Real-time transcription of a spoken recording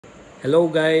Hello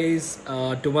guys,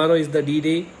 tomorrow is the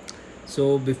D-Day.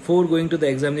 So before going to the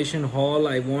examination hall,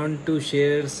 I want to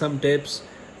share some tips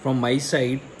from my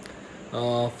side.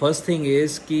 First thing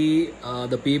is कि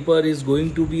the paper is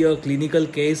going to be a clinical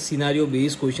case scenario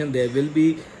based question. There will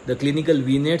be the clinical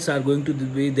vignettes are going to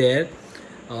be there.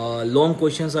 Long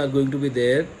questions are going to be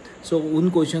there. So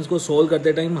उन questions को solve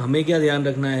करते time हमें क्या ध्यान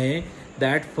रखना है?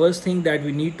 That first thing that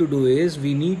we need to do is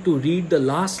we need to read the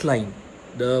last line.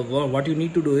 What you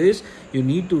need to do is you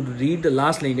need to read the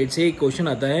last line. Let's say question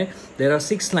आता है, there are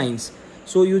 6 lines,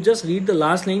 so you just read the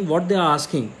last line what they are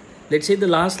asking. Let's say the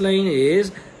last line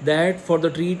is that for the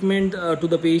treatment to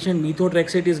the patient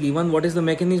methotrexate is given, what is the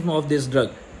mechanism of this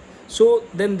drug? So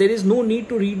then there is no need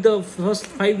to read the first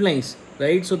 5 lines,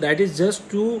 right? So that is just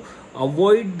to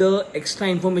avoid the extra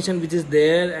information which is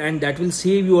there, and that will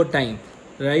save your time,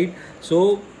 right? So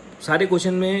सारे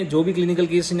question में जो भी clinical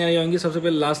case scenario आएंगे सबसे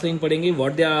पहले last line पढ़ेंगे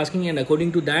what they are asking, and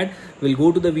according to that will go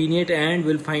to the vignette and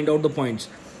will find out the points.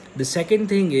 The second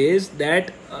thing is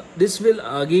that this will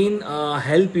again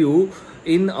help you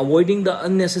in avoiding the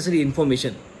unnecessary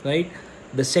information, right?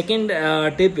 The second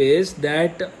tip is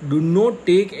that do not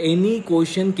take any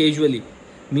question casually.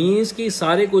 Means कि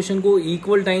सारे question को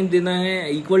equal time देना है.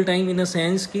 Equal time in a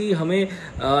sense कि हमें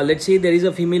let's say there is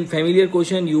a familiar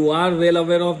question, you are well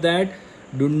aware of that.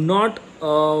 Do not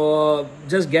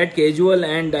just get casual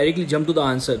and directly jump to the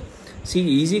answer. See,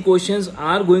 easy questions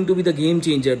are going to be the game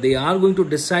changer. They are going to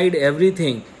decide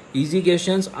everything. Easy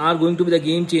questions are going to be the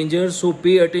game changer. So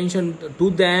pay attention to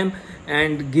them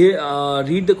and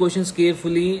read the questions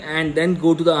carefully and then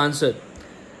go to the answer.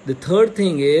 The third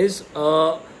thing is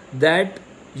that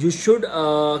you should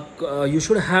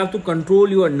have to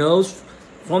control your nerves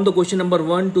from the question number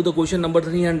 1 to the question number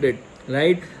 300.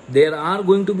 Right, there are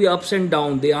going to be ups and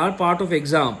down, they are part of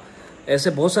exam. ऐसे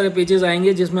बहुत सारे pages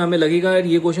आएंगे जिसमें हमें लगेगा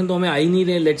ये question तो हमें आ ही नहीं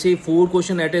रहे. Let's say 4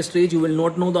 question eight a stage, you will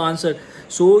not know the answer.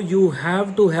 So you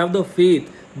have to have the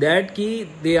faith that कि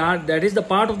that is the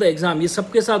part of the exam. ये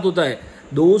सबके साथ होता है.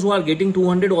 Those who are getting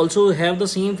 200 also have the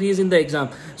same fees in the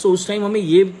exam. So उस time हमें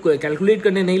ये calculate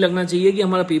करने नहीं लगना चाहिए कि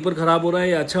हमारा पेपर खराब हो रहा है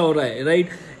या अच्छा हो रहा है, right?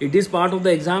 It is part of the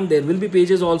exam. There will be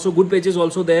pages also, good pages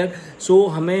also there. सो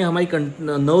हमें हमारी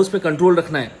नर्व्स पे कंट्रोल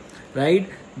रखना है, right?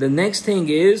 The next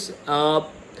thing is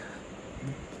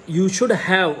you should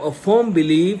have a firm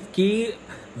belief कि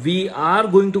we are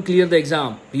going to clear the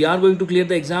exam. We are going to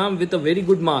clear the exam with a very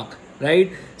good mark,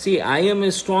 right? See, I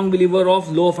am a strong believer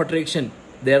of law of attraction.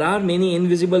 There are many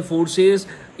invisible forces.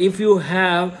 If you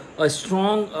have a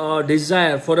strong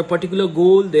desire for a particular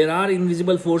goal, there are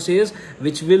invisible forces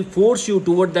which will force you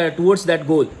towards that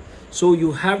goal. So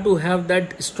you have to have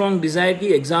that strong desire कि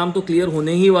exam तो clear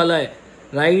होने ही वाला है,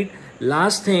 right?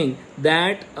 Last thing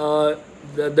that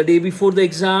the day before the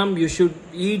exam you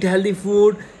should eat healthy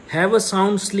food, have a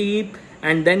sound sleep,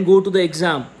 and then go to the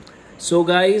exam. So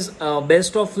guys,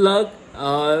 best of luck,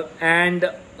 and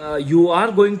you are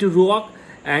going to rock,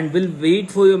 and we'll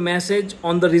wait for your message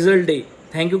on the result day.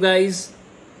 Thank you guys.